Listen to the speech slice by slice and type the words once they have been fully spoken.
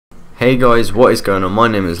Hey guys, what is going on? My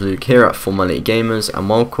name is Luke here at FormalityGamers and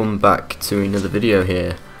welcome back to another video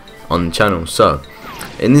here on the channel. So,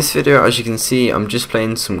 in this video, as you can see, I'm just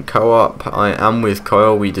playing some co-op. I am with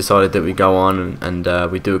Kyle. We decided that we go on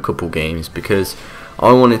and we do a couple games because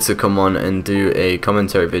I wanted to come on and do a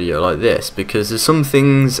commentary video like this because there's some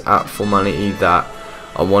things at Formality that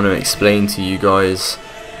I want to explain to you guys,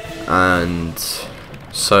 and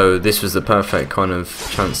so this was the perfect kind of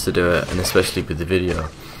chance to do it, and especially with the video.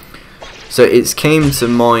 So it's came to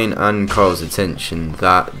mine and Kyle's attention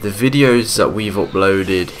that the videos that we've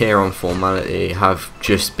uploaded here on Formality have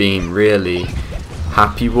just been really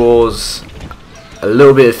Happy Wars, a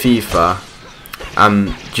little bit of FIFA,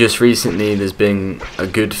 and just recently there's been a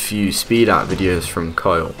good few speed out videos from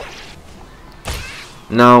Kyle.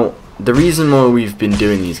 Now the reason why we've been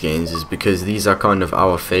doing these games is because these are kind of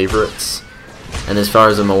our favourites, and as far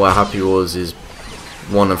as I'm aware, Happy Wars is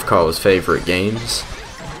one of Kyle's favourite games.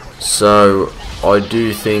 So I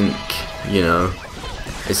do think, you know,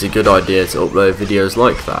 it's a good idea to upload videos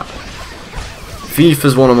like that.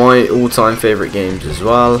 FIFA's one of my all-time favourite games as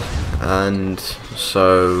well, and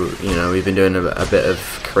so, you know, we've been doing a bit of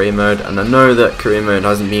career mode, and I know that career mode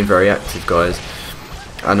hasn't been very active, guys,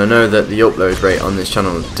 and I know that the upload rate on this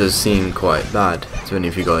channel does seem quite bad to any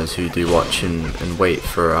of you guys who do watch and wait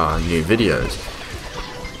for our new videos.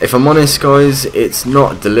 If I'm honest, guys, it's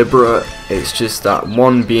not deliberate. It's just that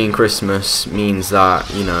one being Christmas means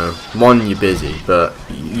that, you know, one, you're busy, but,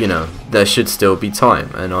 you know, there should still be time,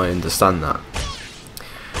 and I understand that.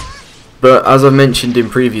 But as I mentioned in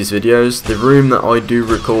previous videos, the room that I do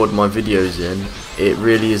record my videos in, it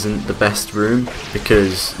really isn't the best room,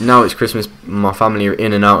 because now it's Christmas, my family are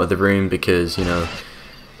in and out of the room because, you know,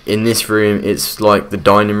 in this room it's like the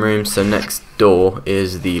dining room, so next door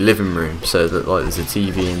is the living room, so that like there's a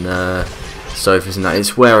TV in there, sofas and that.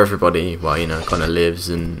 It's where everybody, well, you know, kind of lives,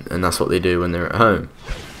 and that's what they do when they're at home,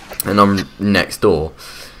 and I'm next door.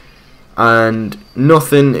 And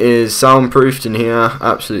nothing is soundproofed in here,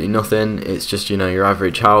 absolutely nothing. It's just, you know, your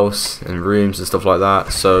average house and rooms and stuff like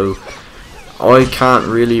that, so I can't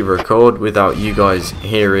really record without you guys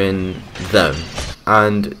hearing them.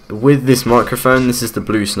 And with this microphone, this is the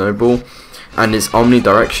Blue Snowball, and it's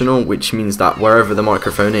omnidirectional, which means that wherever the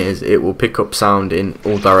microphone is, it will pick up sound in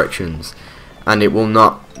all directions, and it will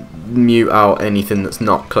not mute out anything that's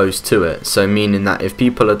not close to it, so meaning that if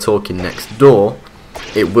people are talking next door,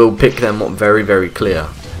 it will pick them up very, very clear,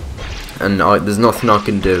 and there's nothing I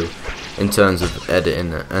can do in terms of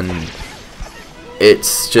editing it, and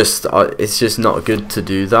it's just not good to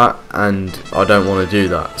do that, and I don't want to do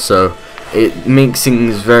that, so it makes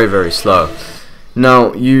things very, very slow.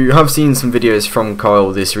 Now, you have seen some videos from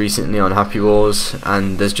Kyle this recently on Happy Wars,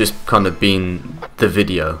 and there's just kind of been the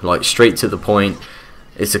video, like straight to the point.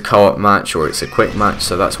 It's a co-op match or it's a quick match,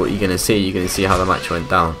 so that's what you're going to see. You're going to see how the match went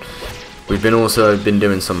down. We've also been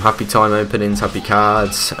doing some happy time openings, happy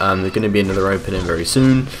cards. There's going to be another opening very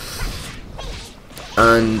soon.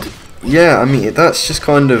 And yeah, I mean, that's just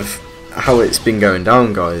kind of how it's been going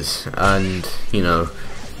down, guys. And, you know,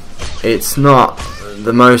 it's not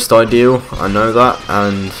the most ideal, I know that,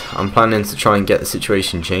 and I'm planning to try and get the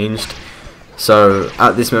situation changed. So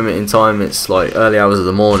at this moment in time, it's like early hours of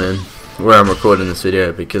the morning where I'm recording this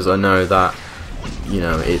video, because I know that, you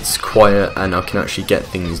know, it's quiet and I can actually get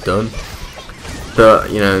things done. But,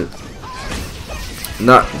 you know,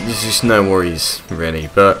 there's just no worries really.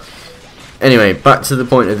 But anyway, back to the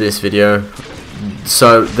point of this video.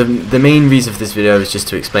 So the main reason for this video is just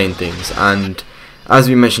to explain things, and as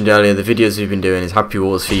we mentioned earlier, the videos we've been doing is Happy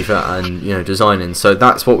Wars, FIFA, and, you know, designing. So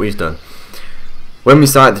that's what we've done. When we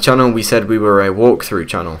started the channel, we said we were a walkthrough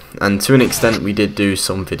channel, and to an extent we did do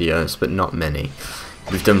some videos, but not many.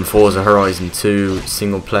 We've done Forza Horizon 2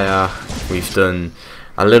 single player. We've done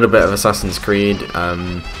a little bit of Assassin's Creed.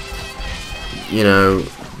 You know,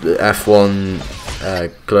 the F1,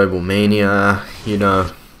 Global Mania. You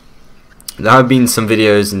know, there have been some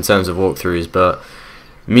videos in terms of walkthroughs, but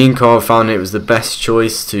me and Carl found it was the best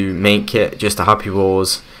choice to make it just a Happy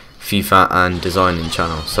Wars, FIFA and designing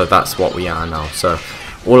channel. So that's what we are now. So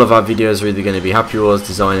all of our videos are either going to be Happy Wars,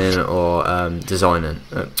 designing, or what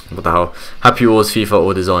the hell? Happy Wars, FIFA,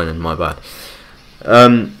 or designing, my bad.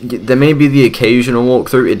 There may be the occasional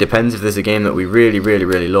walkthrough. It depends if there's a game that we really, really,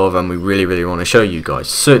 really love and we really, really want to show you guys,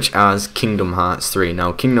 such as Kingdom Hearts 3.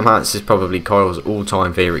 Now, Kingdom Hearts is probably Kyle's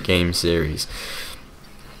all-time favourite game series,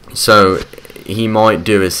 so he might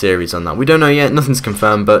do a series on that. We don't know yet, nothing's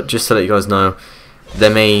confirmed, but just to let you guys know,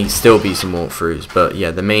 there may still be some walkthroughs. But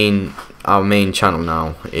yeah, our main channel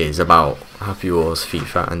now is about Happy Wars,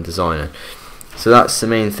 FIFA and designing. So that's the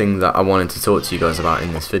main thing that I wanted to talk to you guys about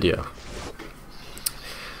in this video.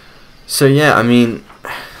 So yeah, I mean,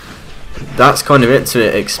 that's kind of it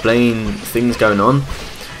to explain things going on.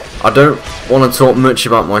 I don't want to talk much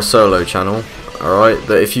about my solo channel, alright,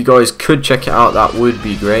 but if you guys could check it out, that would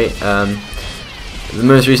be great. The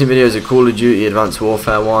most recent video is a Call of Duty Advanced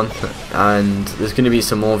Warfare one, and there's going to be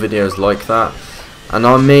some more videos like that, and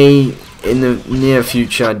I may in the near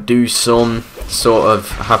future do some sort of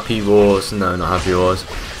Happy Wars, no, not Happy Wars,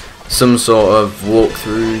 some sort of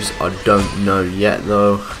walkthroughs. I don't know yet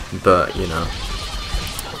though, but you know,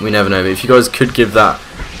 we never know. But if you guys could give that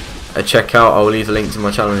a check out, I'll leave a link to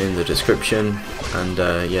my channel in the description, and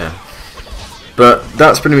yeah. But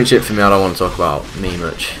that's pretty much it for me. I don't want to talk about me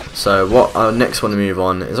much. So what I next want to move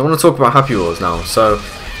on is I want to talk about Happy Wars now. So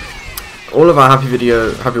all of our Happy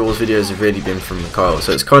Wars videos have really been from Kyle.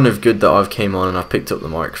 So it's kind of good that I've came on and I've picked up the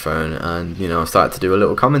microphone and, you know, I've started to do a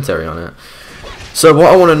little commentary on it. So what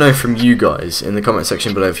I want to know from you guys in the comment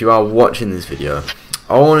section below, if you are watching this video,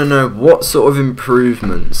 I want to know what sort of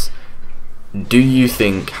improvements do you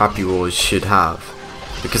think Happy Wars should have?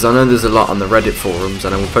 Because I know there's a lot on the Reddit forums,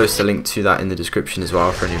 and I will post a link to that in the description as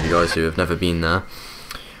well for any of you guys who have never been there.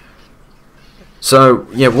 So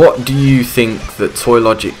yeah, what do you think that Toy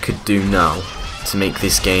Logic could do now to make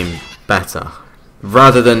this game better?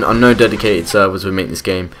 Rather than, I know dedicated servers would make this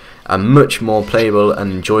game a much more playable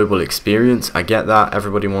and enjoyable experience. I get that,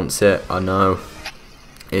 everybody wants it, I know.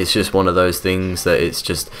 It's just one of those things that it's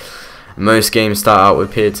just, most games start out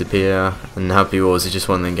with peer-to-peer, and Happy Wars is just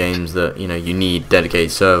one of the games that, you know, you need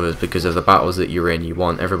dedicated servers because of the battles that you're in. You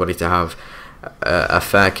want everybody to have a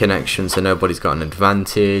fair connection, so nobody's got an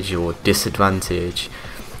advantage or disadvantage.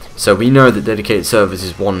 So we know that dedicated servers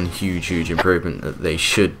is one huge improvement that they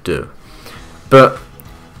should do. But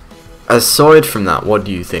aside from that, what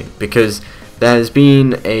do you think? Because there's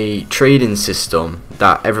been a trading system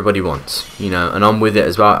that everybody wants, you know, and I'm with it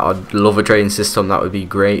as well. I'd love a trading system. That would be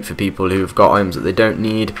great for people who've got items that they don't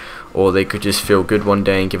need, or they could just feel good one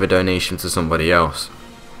day and give a donation to somebody else.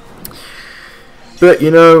 But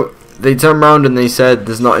you know, they turned around and they said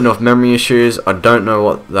there's not enough memory issues. I don't know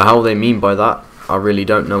what the hell they mean by that. I really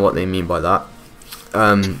don't know what they mean by that.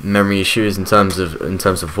 Memory issues in terms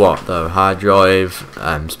of what though? Hard drive,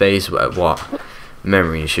 space, what?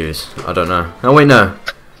 Memory issues. I don't know. Oh wait,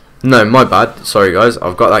 no, my bad. Sorry guys,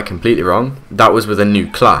 I've got that completely wrong. That was with a new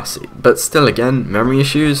class. But still, again, memory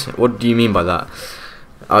issues. What do you mean by that?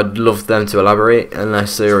 I'd love them to elaborate,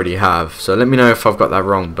 unless they already have. So let me know if I've got that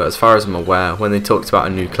wrong. But as far as I'm aware, when they talked about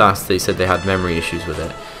a new class, they said they had memory issues with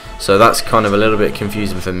it. So that's kind of a little bit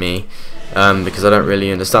confusing for me, because I don't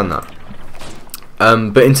really understand that.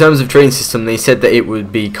 But in terms of trading system, they said that it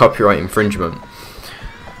would be copyright infringement.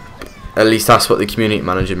 At least that's what the community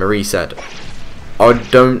manager Marie said. I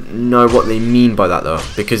don't know what they mean by that though,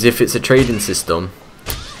 because if it's a trading system,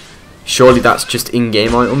 surely that's just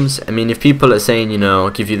in-game items. I mean, if people are saying, you know,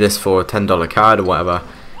 I'll give you this for a $10 card or whatever,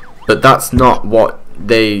 but that's not what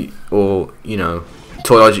they, or you know,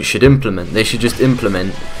 Toy Logic should implement. They should just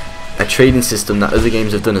implement a trading system that other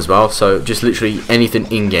games have done as well. So just literally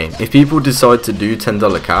anything in-game. If people decide to do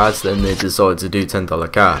 $10 cards, then they decide to do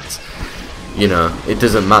 $10 cards. You know, it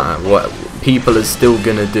doesn't matter what people are still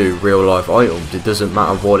gonna do. Real life items, it doesn't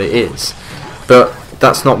matter what it is. But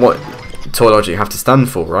that's not what Toy Logic have to stand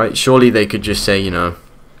for, right? Surely they could just say, you know,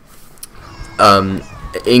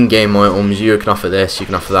 in-game items, you can offer this, you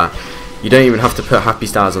can offer that. You don't even have to put happy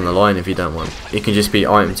stars on the line if you don't want. It can just be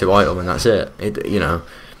item to item and that's it. You know,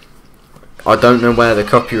 I don't know where the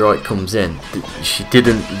copyright comes in. She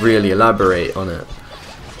didn't really elaborate on it.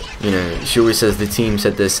 You know, she always says the team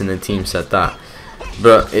said this and the team said that,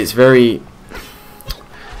 but it's very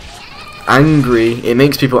angry. It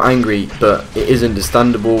makes people angry, but it is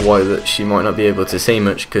understandable why that she might not be able to say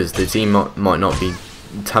much, because the team might not be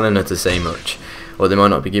telling her to say much, or they might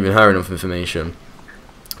not be giving her enough information.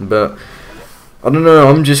 But I don't know,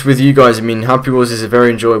 I'm just with you guys. I mean, Happy Wars is a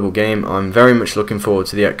very enjoyable game. I'm very much looking forward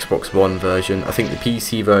to the Xbox One version. I think the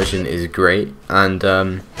PC version is great, and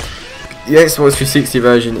the Xbox 360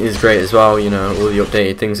 version is great as well. You know, all the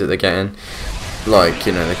updated things that they're getting, like,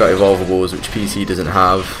 you know, they got evolvables, which PC doesn't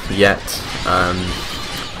have yet,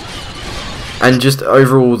 and just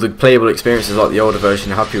overall the playable experiences like the older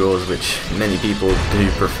version of Happy Wars, which many people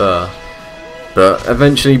do prefer. But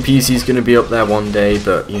eventually PC is going to be up there one day.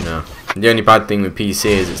 But you know, the only bad thing with PC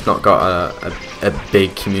is it's not got a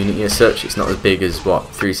big community as such. It's not as big as what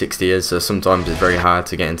 360 is, so sometimes it's very hard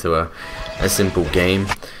to get into a simple game.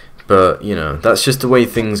 But you know, that's just the way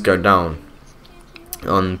things go down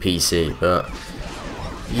on PC. But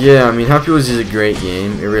yeah, I mean, Happy Wars is a great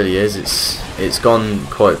game. It really is. It's gone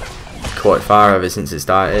quite far ever since it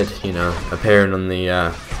started. You know, appearing on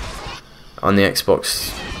the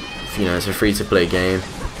Xbox you know, it's a free-to-play game,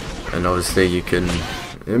 and obviously you can.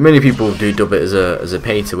 Many people do dub it as a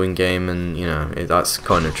pay-to-win game, and you know that's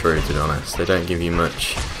kind of true, to be honest. They don't give you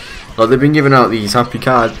much. Like, they've been giving out these happy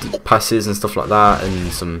card passes and stuff like that,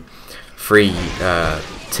 and some free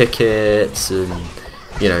tickets, and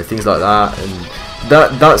you know, things like that,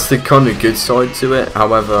 and that's the kind of good side to it.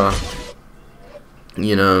 However,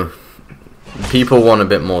 you know, people want a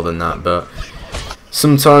bit more than that, but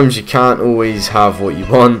sometimes you can't always have what you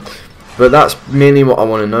want. But that's mainly what I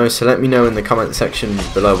want to know, so let me know in the comment section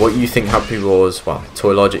below what you think Happy Wars, well,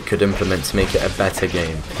 Toy Logic could implement to make it a better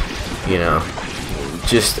game. You know,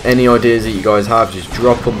 just any ideas that you guys have, just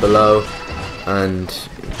drop them below, and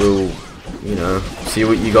we'll, you know, see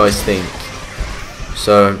what you guys think.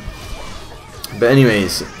 So, but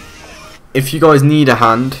anyways, if you guys need a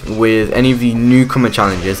hand with any of the newcomer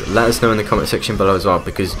challenges, let us know in the comment section below as well,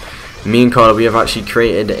 because me and Carla, we have actually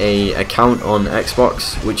created a account on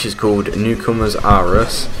Xbox which is called Newcomers Are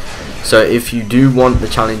Us. So if you do want the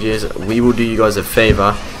challenges, we will do you guys a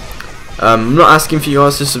favour. I'm not asking for you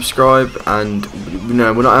guys to subscribe, and you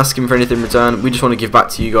know, we're not asking for anything in return. We just want to give back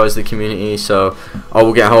to you guys, the community. So I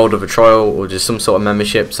will get hold of a trial or just some sort of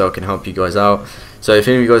membership so I can help you guys out. So if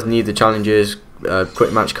any of you guys need the challenges,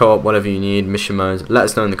 quick match co-op, whatever you need, mission modes, let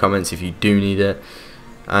us know in the comments if you do need it.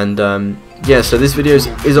 And yeah, so this video is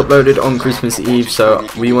uploaded on Christmas Eve, so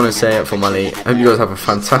we want to say at Formality, hope you guys have a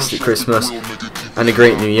fantastic Christmas and a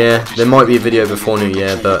great New Year. There might be a video before New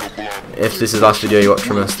Year, but if this is the last video you watch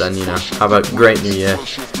from us, then you know, have a great New Year.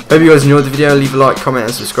 Hope you guys enjoyed the video. Leave a like, comment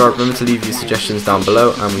and subscribe. Remember to leave your suggestions down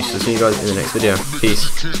below, and we shall see you guys in the next video.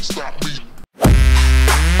 Peace.